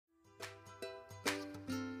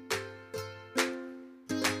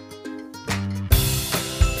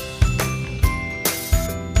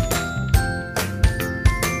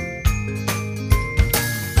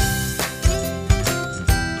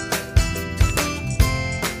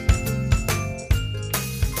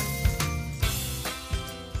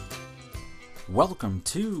Welcome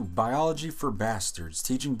to Biology for Bastards,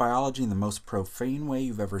 teaching biology in the most profane way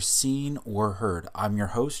you've ever seen or heard. I'm your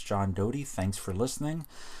host, John Doty. Thanks for listening.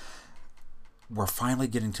 We're finally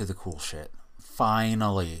getting to the cool shit.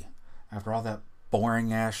 Finally. After all that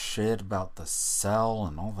boring ass shit about the cell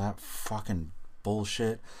and all that fucking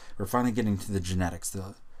bullshit, we're finally getting to the genetics,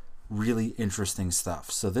 the really interesting stuff.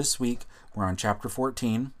 So this week, we're on chapter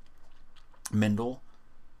 14, Mendel,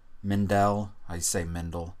 I say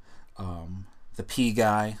Mendel, the pea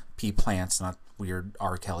guy, pea plants, not weird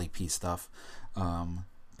R. Kelly pea stuff,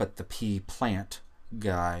 but the pea plant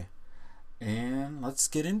guy. And let's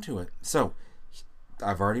get into it. So,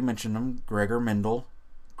 I've already mentioned him, Gregor Mendel.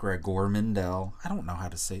 I don't know how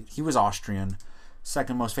to say it. He was Austrian,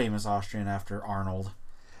 second most famous Austrian after Arnold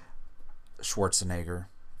Schwarzenegger,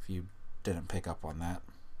 if you didn't pick up on that.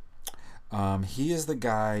 He is the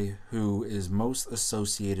guy who is most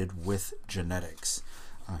associated with genetics.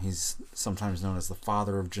 He's sometimes known as the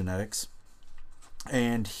father of genetics.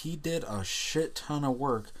 And he did a shit ton of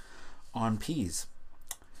work on peas.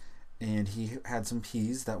 And he had some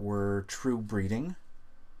peas that were true breeding,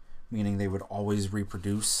 meaning they would always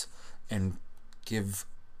reproduce and give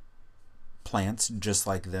plants just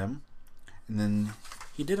like them. And then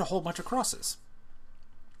he did a whole bunch of crosses.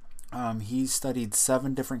 He studied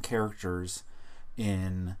 7 different characters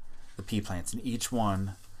in the pea plants, and each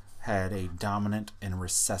one had a dominant and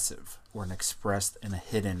recessive, or an expressed and a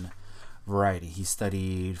hidden variety. He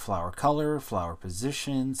studied flower color, flower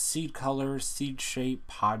position, seed color, seed shape,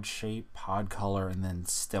 pod color, and then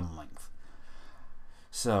stem length.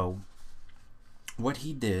 So what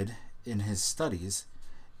he did in his studies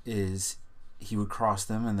is he would cross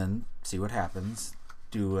them and then see what happens,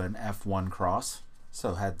 do an F1 cross.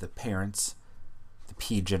 So had the parents, the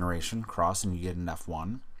pea generation, cross, and you get an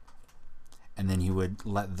F1. And then he would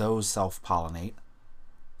let those self-pollinate,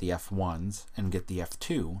 the F1s, and get the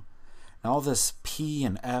F2. Now all this P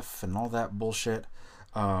and F and all that bullshit,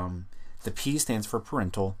 the P stands for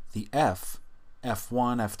parental. The F,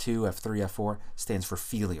 F1, F2, F3, F4, stands for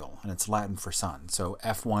filial, and it's Latin for son. So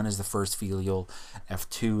F1 is the first filial,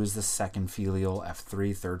 F2 is the second filial,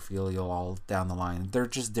 F3, third filial, all down the line. They're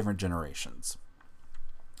just different generations.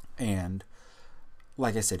 And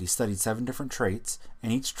like I said, he studied 7 different traits,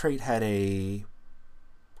 and each trait had a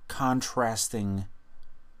contrasting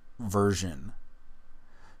version.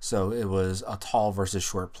 So it was a tall versus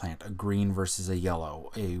short plant, a green versus a yellow,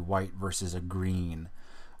 a white versus a green,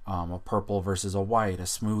 a purple versus a white, a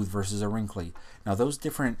smooth versus a wrinkly. Now those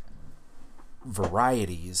different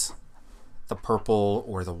varieties, the purple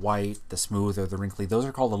or the white, the smooth or the wrinkly, those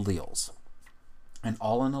are called alleles. And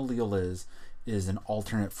all an allele is an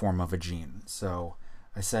alternate form of a gene. So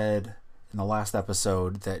I said in the last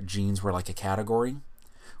episode that genes were like a category.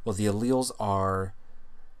 Well, the alleles are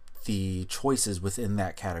the choices within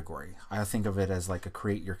that category. I think of it as like a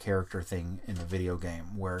create your character thing in a video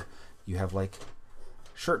game, where you have like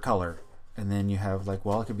shirt color, and then you have like,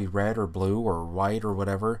 well, it could be red or blue or white or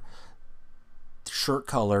whatever. Shirt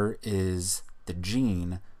color is the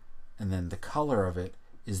gene, and then the color of it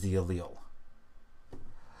is the allele.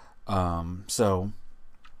 So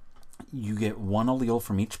you get 1 allele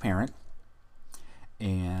from each parent,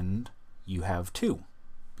 and you have 2,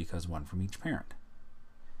 because 1 from each parent.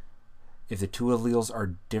 If the 2 alleles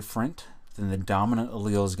are different, then the dominant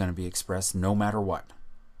allele is going to be expressed no matter what.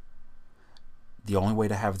 The only way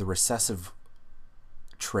to have the recessive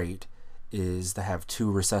trait is to have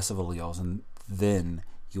 2 recessive alleles, and then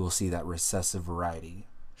you will see that recessive variety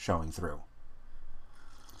showing through.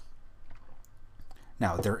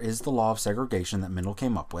 Now, there is the law of segregation that Mendel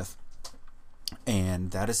came up with, and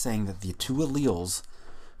that is saying that the 2 alleles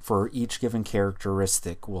for each given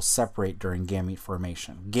characteristic will separate during gamete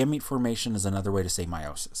formation. Gamete formation is another way to say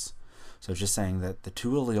meiosis. So just saying that the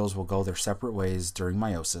 2 alleles will go their separate ways during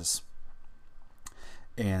meiosis,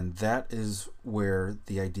 and that is where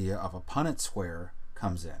the idea of a Punnett square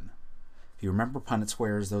comes in. If you remember Punnett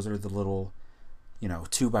squares, those are the little,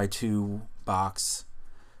 2x2 box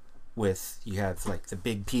with, you have like the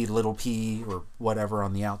big P, little p, or whatever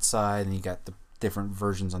on the outside, and you got the different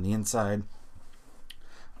versions on the inside.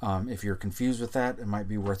 If you're confused with that, it might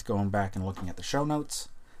be worth going back and looking at the show notes.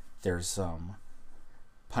 There's some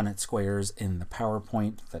Punnett squares in the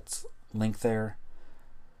PowerPoint that's linked there.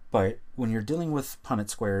 But when you're dealing with Punnett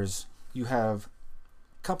squares, you have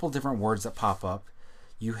a couple different words that pop up.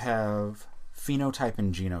 You have phenotype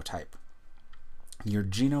and genotype. Your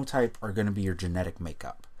genotype are going to be your genetic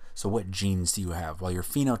makeup. So what genes do you have? Well, your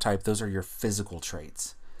phenotype, those are your physical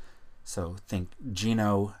traits. So think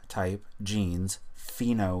genotype, genes,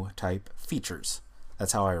 phenotype, features.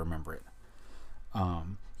 That's how I remember it.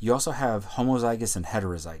 You also have homozygous and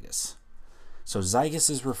heterozygous. So zygous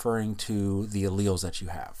is referring to the alleles that you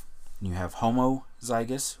have. You have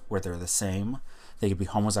homozygous, where they're the same. They could be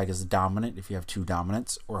homozygous dominant if you have two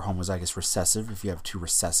dominants, or homozygous recessive if you have two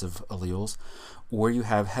recessive alleles, or you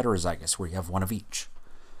have heterozygous, where you have one of each.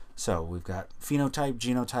 So we've got phenotype,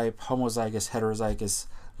 genotype, homozygous, heterozygous,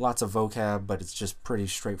 lots of vocab, but it's just pretty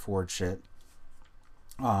straightforward shit.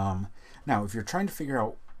 Now, if you're trying to figure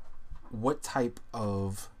out what type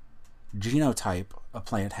of genotype a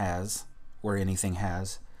plant has, or anything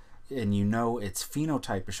has, and you know its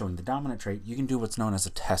phenotype is showing the dominant trait, you can do what's known as a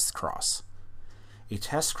test cross. A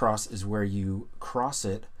test cross is where you cross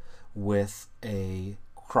it with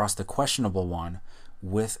cross the questionable one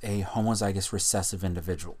with a homozygous recessive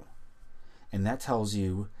individual. And that tells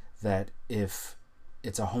you that if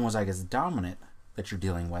it's a homozygous dominant that you're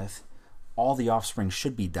dealing with, all the offspring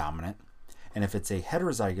should be dominant. And if it's a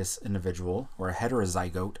heterozygous individual or a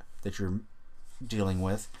heterozygote that you're dealing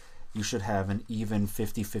with, you should have an even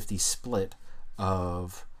 50-50 split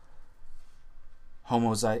of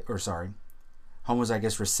homozygous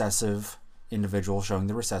recessive individual showing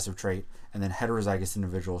the recessive trait, and then heterozygous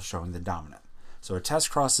individual showing the dominant. So a test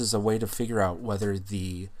cross is a way to figure out whether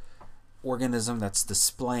the organism that's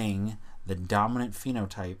displaying the dominant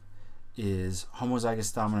phenotype is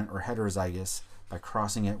homozygous dominant or heterozygous by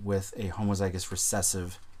crossing it with a homozygous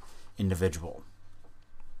recessive individual.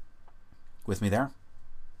 With me there?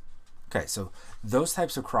 Okay, so those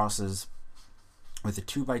types of crosses with the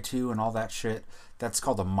 2x2 and all that shit, that's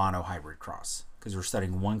called a monohybrid cross, because we're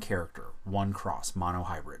studying one character, one cross,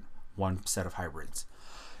 monohybrid, one set of hybrids.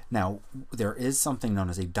 Now, there is something known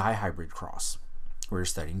as a dihybrid cross, where you're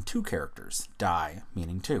studying two characters, di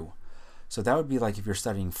meaning two. So that would be like if you're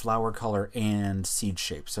studying flower color and seed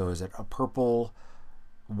shape. So is it a purple,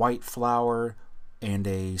 white flower and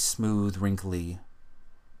a smooth, wrinkly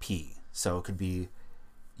pea? So it could be,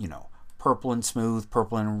 purple and smooth,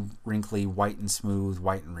 purple and wrinkly, white and smooth,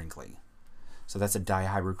 white and wrinkly. So that's a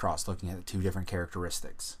dihybrid cross, looking at the two different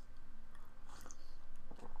characteristics.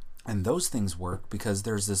 And those things work because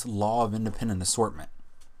there's this law of independent assortment.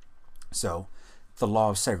 So the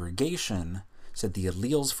law of segregation said the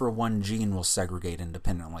alleles for one gene will segregate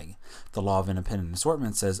independently. The law of independent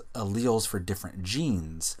assortment says alleles for different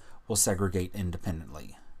genes will segregate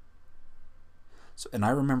independently. So, and I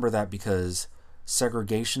remember that because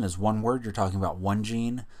segregation is one word, you're talking about one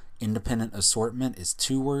gene. Independent assortment is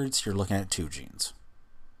two words, you're looking at two genes.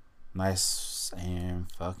 Nice and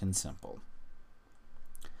fucking simple.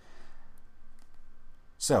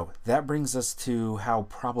 So that brings us to how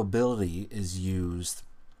probability is used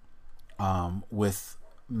with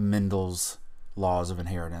Mendel's laws of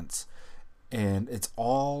inheritance. And it's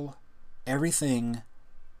everything,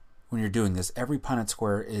 when you're doing this, every Punnett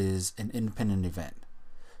square is an independent event.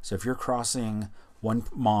 So if you're crossing one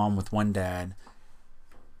mom with one dad,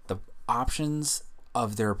 the options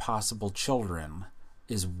of their possible children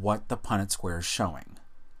is what the Punnett square is showing.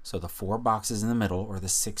 So the 4 boxes in the middle, or the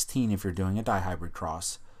 16 if you're doing a dihybrid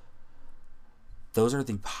cross, those are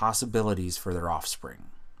the possibilities for their offspring.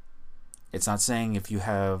 It's not saying if you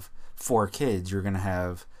have 4 kids, you're going to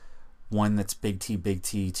have one that's big T,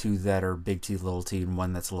 2 that are big T, and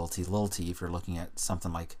one that's little t. If you're looking at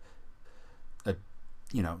something like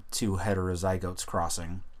 2 heterozygotes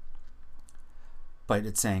crossing. But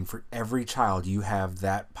it's saying for every child you have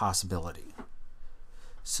that possibility.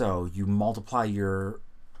 So you multiply your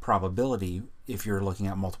probability if you're looking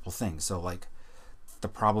at multiple things. So like the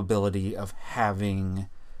probability of having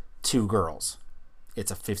 2 girls,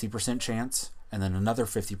 it's a 50% chance, and then another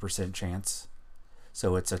 50% chance.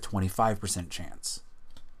 So it's a 25% chance.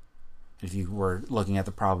 If you were looking at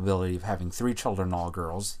the probability of having 3 children, all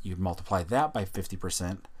girls, you'd multiply that by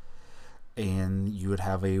 50%, and you would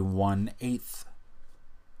have a 1/8,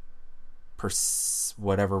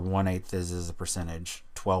 whatever 1/8 is a percentage,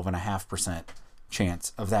 12.5%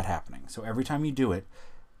 chance of that happening. So every time you do it,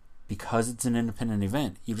 because it's an independent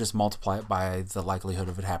event, you just multiply it by the likelihood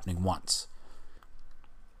of it happening once.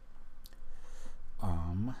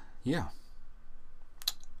 Yeah.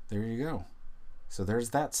 There you go. So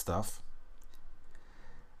there's that stuff.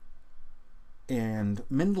 And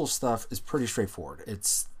Mendel's stuff is pretty straightforward.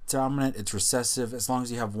 It's dominant, it's recessive. As long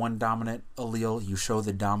as you have one dominant allele, you show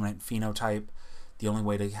the dominant phenotype. The only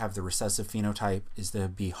way to have the recessive phenotype is to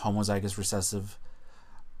be homozygous recessive.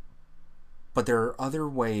 But there are other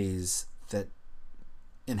ways that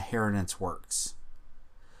inheritance works.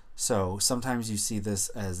 So sometimes you see this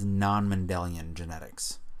as non-Mendelian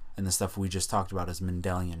genetics, and the stuff we just talked about is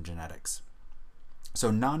Mendelian genetics.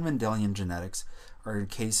 So non-Mendelian genetics are in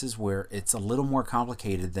cases where it's a little more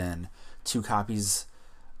complicated than 2 copies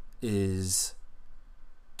is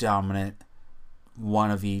dominant,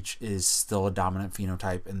 one of each is still a dominant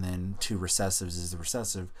phenotype, and then 2 recessives is the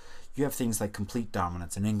recessive. You have things like complete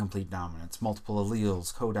dominance and incomplete dominance, multiple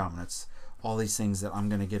alleles, codominance, all these things that I'm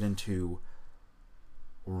going to get into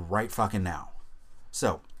right fucking now.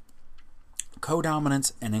 So,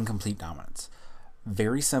 codominance and incomplete dominance.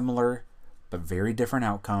 Very similar, but very different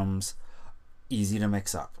outcomes. Easy to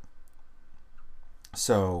mix up.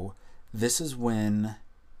 So, this is when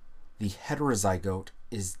the heterozygote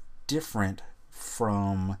is different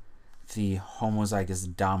from the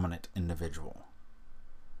homozygous dominant individual.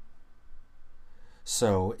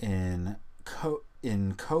 So in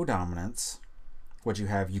codominance, what you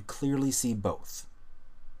have, you clearly see both.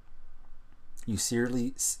 You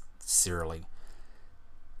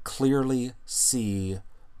clearly see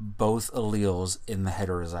both alleles in the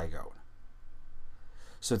heterozygote.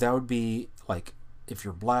 So that would be like if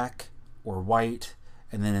you're black or white,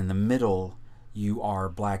 and then in the middle you are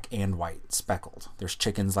black and white, speckled. There's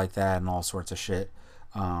chickens like that and all sorts of shit.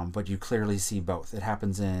 But you clearly see both. It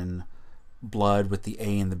happens in blood with the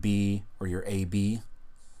A and the B, or your AB.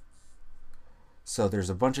 So there's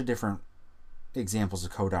a bunch of different examples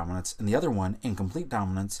of codominance. And the other one, incomplete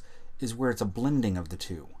dominance, is where it's a blending of the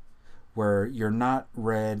two. Where you're not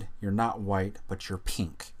red, you're not white, but you're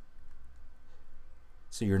pink.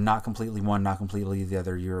 So you're not completely one, not completely the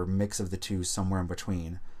other. You're a mix of the two, somewhere in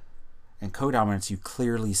between. And codominance, you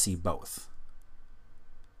clearly see both.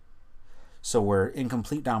 So where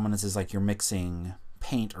incomplete dominance is like you're mixing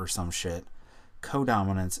paint or some shit,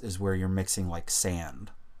 codominance is where you're mixing like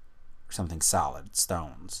sand or something solid,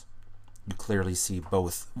 stones. You clearly see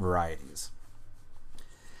both varieties.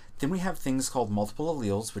 Then we have things called multiple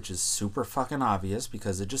alleles, which is super fucking obvious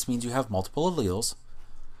because it just means you have multiple alleles.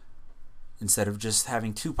 Instead of just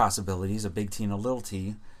having 2 possibilities, a big T and a little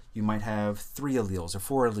t, you might have 3 alleles or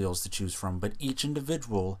 4 alleles to choose from, but each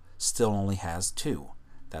individual still only has 2.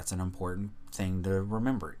 That's an important thing to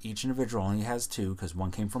remember. Each individual only has 2 because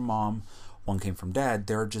one came from mom, one came from dad.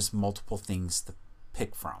 There are just multiple things to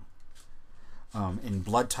pick from. And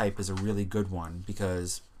blood type is a really good one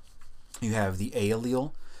because you have the A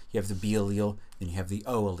allele, you have the B allele, then you have the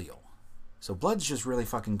O allele. So blood's just really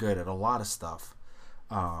fucking good at a lot of stuff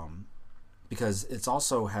because it's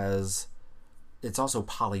also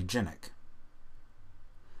polygenic,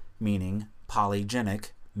 meaning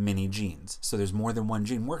polygenic many genes. So there's more than one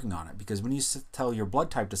gene working on it, because when you tell your blood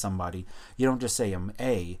type to somebody, you don't just say I'm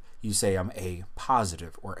A, you say I'm A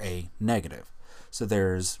positive or A negative. So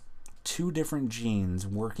there's 2 different genes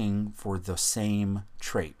working for the same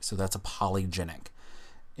trait. So that's a polygenic.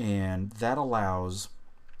 And that allows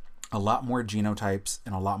a lot more genotypes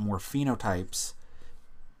and a lot more phenotypes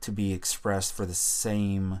to be expressed for the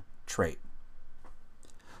same trait.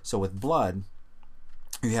 So with blood,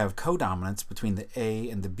 you have codominance between the A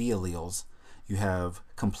and the B alleles. You have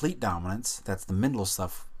complete dominance, that's the middle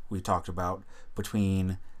stuff we talked about,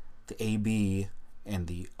 between the AB and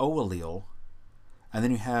the O allele. And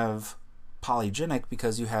then you have polygenic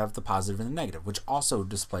because you have the positive and the negative, which also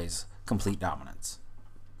displays complete dominance.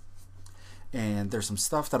 And there's some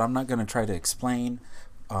stuff that I'm not going to try to explain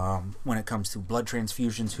when it comes to blood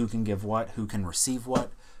transfusions, who can give what, who can receive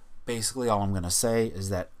what. Basically, all I'm going to say is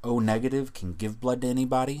that O negative can give blood to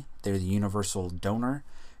anybody. They're the universal donor.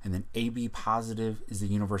 And then AB positive is the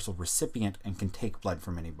universal recipient and can take blood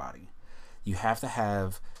from anybody. You have to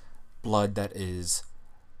have blood that is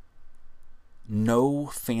no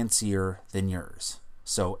fancier than yours.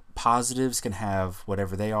 So positives can have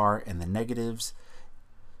whatever they are, and the negatives.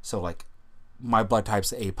 So like my blood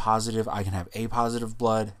type's A positive, I can have A positive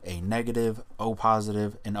blood, A negative, O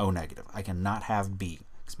positive, and O negative. I cannot have B.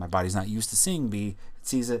 My body's not used to seeing B. It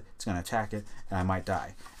sees it, it's going to attack it, and I might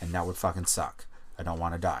die. And that would fucking suck. I don't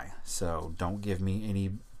want to die. So don't give me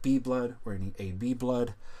any B blood or any AB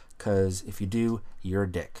blood, because if you do, you're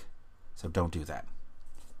a dick. So don't do that.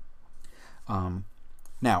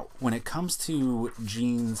 Now, when it comes to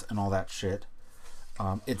genes and all that shit,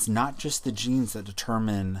 it's not just the genes that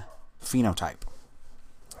determine phenotype.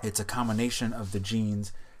 It's a combination of the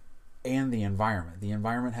genes and the environment. The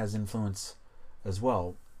environment has influence as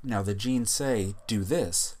well. Now, the genes say, do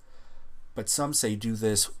this, but some say do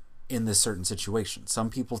this in this certain situation. Some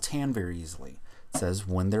people tan very easily. It says,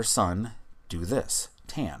 when there's sun, do this,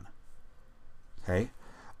 tan. Okay?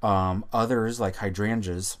 Others, like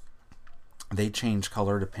hydrangeas, they change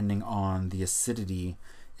color depending on the acidity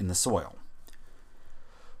in the soil.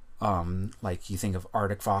 Like you think of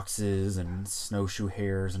Arctic foxes and snowshoe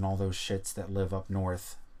hares and all those shits that live up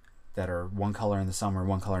north that are one color in the summer,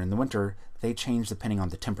 one color in the winter. They change depending on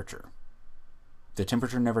the temperature. The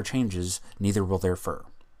temperature never changes, neither will their fur.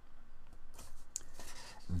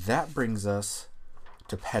 That brings us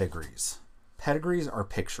to pedigrees. Pedigrees are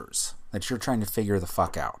pictures that you're trying to figure the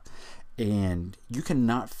fuck out. And you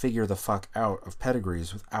cannot figure the fuck out of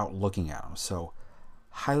pedigrees without looking at them. So,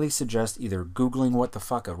 highly suggest either Googling what the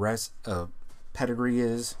fuck a pedigree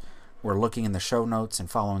is, or looking in the show notes and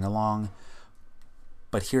following along.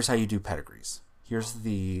 But here's how you do pedigrees. Here's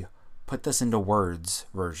the put this into words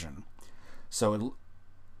version. So,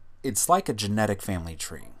 it's like a genetic family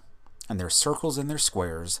tree. And there's circles and there's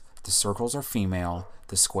squares. The circles are female,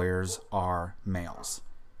 the squares are males.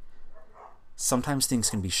 Sometimes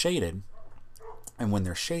things can be shaded, and when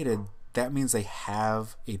they're shaded, that means they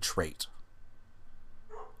have a trait.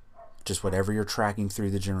 Just whatever you're tracking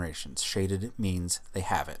through the generations. Shaded means they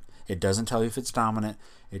have it. It doesn't tell you if it's dominant,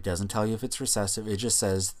 it doesn't tell you if it's recessive, it just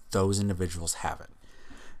says those individuals have it.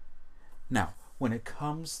 Now, when it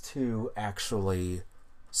comes to actually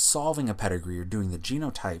solving a pedigree or doing the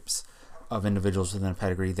genotypes of individuals within a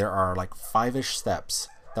pedigree, there are like 5-ish steps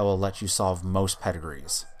that will let you solve most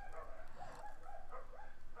pedigrees.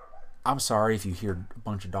 I'm sorry if you hear a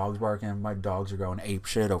bunch of dogs barking. My dogs are going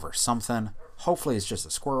apeshit over something. Hopefully it's just a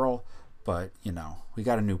squirrel, but you know, we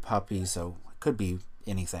got a new puppy, so it could be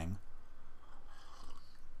anything.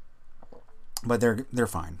 But they're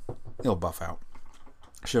fine. They'll buff out.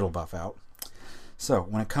 Shit'll buff out. So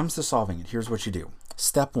when it comes to solving it, here's what you do.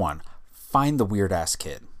 Step 1, find the weird ass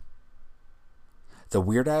kid. The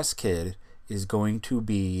weird ass kid is going to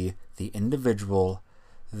be the individual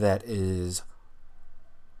that is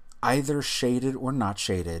either shaded or not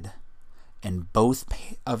shaded, and both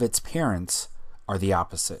of its parents are the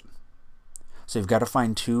opposite. So you've got to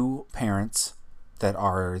find 2 parents that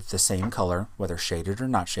are the same color, whether shaded or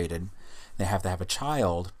not shaded. They have to have a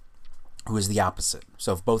child who is the opposite.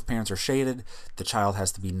 So if both parents are shaded, the child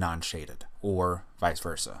has to be non-shaded, or vice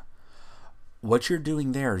versa. What you're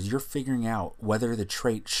doing there is you're figuring out whether the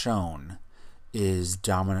trait shown is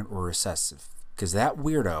dominant or recessive. Because that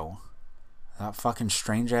weirdo, that fucking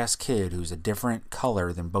strange ass kid who's a different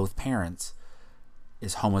color than both parents,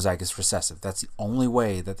 is homozygous recessive. That's the only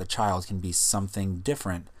way that the child can be something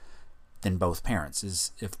different than both parents,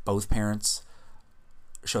 is if both parents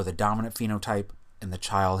show the dominant phenotype and the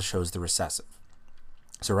child shows the recessive.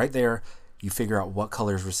 So right there, you figure out what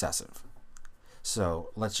color is recessive. So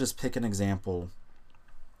let's just pick an example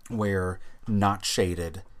where not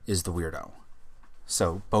shaded is the weirdo.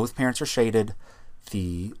 So both parents are shaded,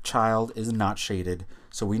 the child is not shaded,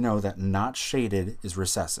 so we know that not shaded is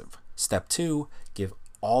recessive. Step 2, give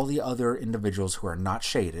all the other individuals who are not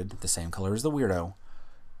shaded, the same color as the weirdo,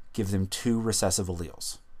 give them 2 recessive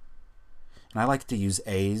alleles. And I like to use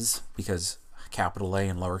A's because capital A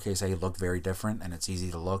and lowercase a look very different, and it's easy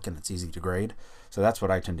to look and it's easy to grade. So that's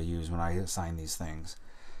what I tend to use when I assign these things.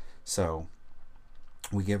 So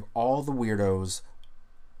we give all the weirdos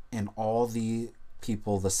and all the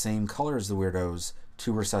people the same color as the weirdos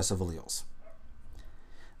 2 recessive alleles.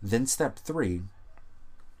 Then step 3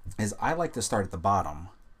 is I like to start at the bottom,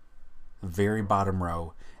 the very bottom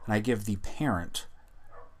row, and I give the parent,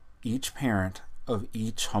 each parent of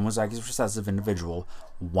each homozygous recessive individual,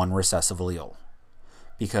 1 recessive allele.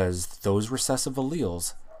 Because those recessive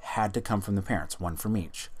alleles had to come from the parents, 1 from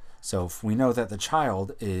each. So if we know that the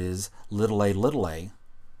child is little a,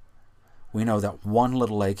 we know that 1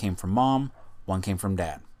 little a came from mom, 1 came from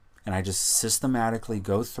dad. And I just systematically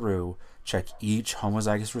go through, check each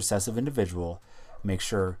homozygous recessive individual, make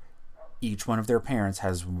sure each one of their parents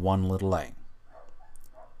has 1 little a.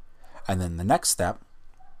 And then the next step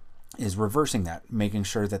is reversing that, making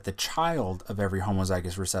sure that the child of every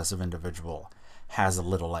homozygous recessive individual has a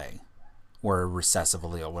little a, or a recessive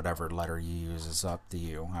allele, whatever letter you use is up to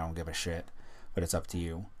you. I don't give a shit, but it's up to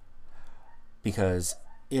you. Because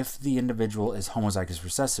if the individual is homozygous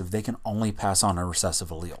recessive, they can only pass on a recessive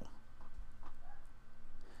allele.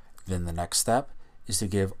 Then the next step is to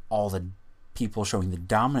give all the people showing the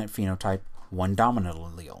dominant phenotype 1 dominant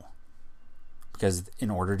allele. Because in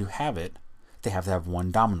order to have it, they have to have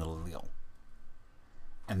 1 dominant allele.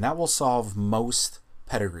 And that will solve most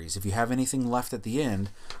pedigrees. If you have anything left at the end,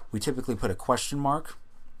 we typically put a question mark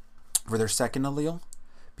for their second allele,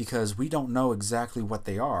 because we don't know exactly what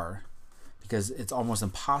they are, because it's almost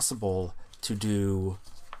impossible to do,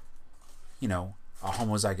 a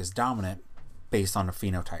homozygous dominant based on a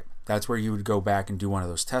phenotype. That's where you would go back and do one of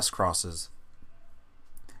those test crosses.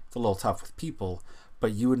 It's a little tough with people,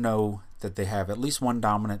 but you would know that they have at least 1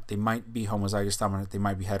 dominant. They might be homozygous dominant, they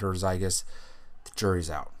might be heterozygous. The jury's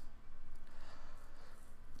out.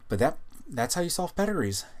 But that's how you solve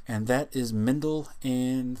pedigrees, and that is Mendel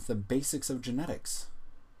and the basics of genetics.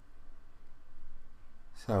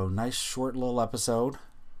 So nice short little episode.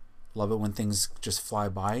 Love it when things just fly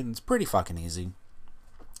by, and it's pretty fucking easy.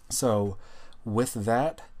 So with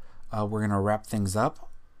that, we're going to wrap things up.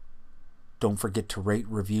 Don't forget to rate,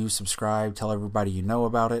 review, subscribe, tell everybody you know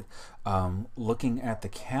about it. Looking at the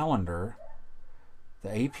calendar,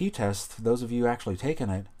 the AP test, for those of you actually taking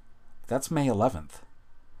it, that's May 11th.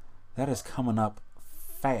 That is coming up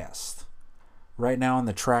fast. Right now on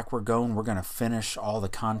the track we're going, we're going to finish all the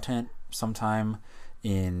content sometime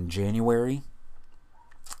in January.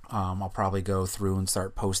 I'll probably go through and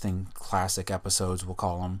start posting classic episodes, we'll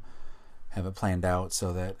call them. Have it planned out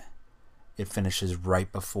so that it finishes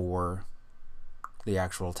right before the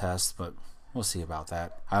actual test, but we'll see about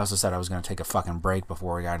that. I also said I was going to take a fucking break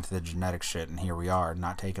before we got into the genetic shit, and here we are,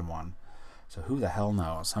 not taking one. So who the hell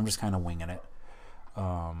knows? I'm just kind of winging it.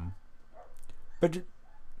 But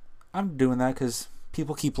I'm doing that because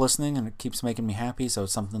people keep listening, and it keeps making me happy, so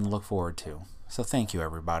it's something to look forward to. So thank you,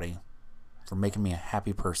 everybody, for making me a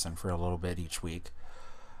happy person for a little bit each week.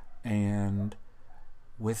 And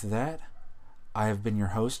with that, I have been your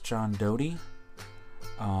host, John Doty.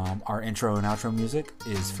 Our intro and outro music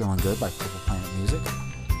is Feeling Good by Purple Planet Music.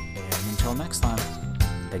 And until next time,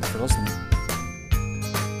 thanks for listening.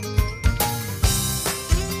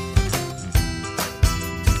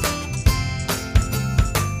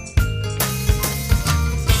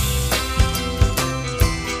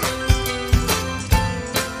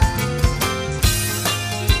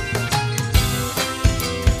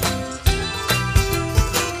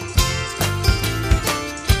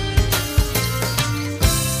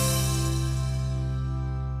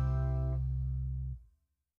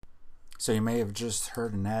 So you may have just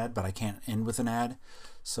heard an ad, but I can't end with an ad.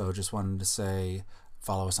 So just wanted to say,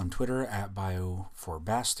 follow us on Twitter at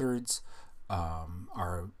Bio4Bastards.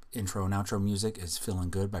 Our intro and outro music is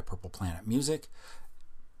Feeling Good by Purple Planet Music.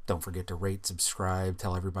 Don't forget to rate, subscribe,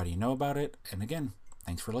 tell everybody you know about it. And again,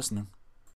 thanks for listening.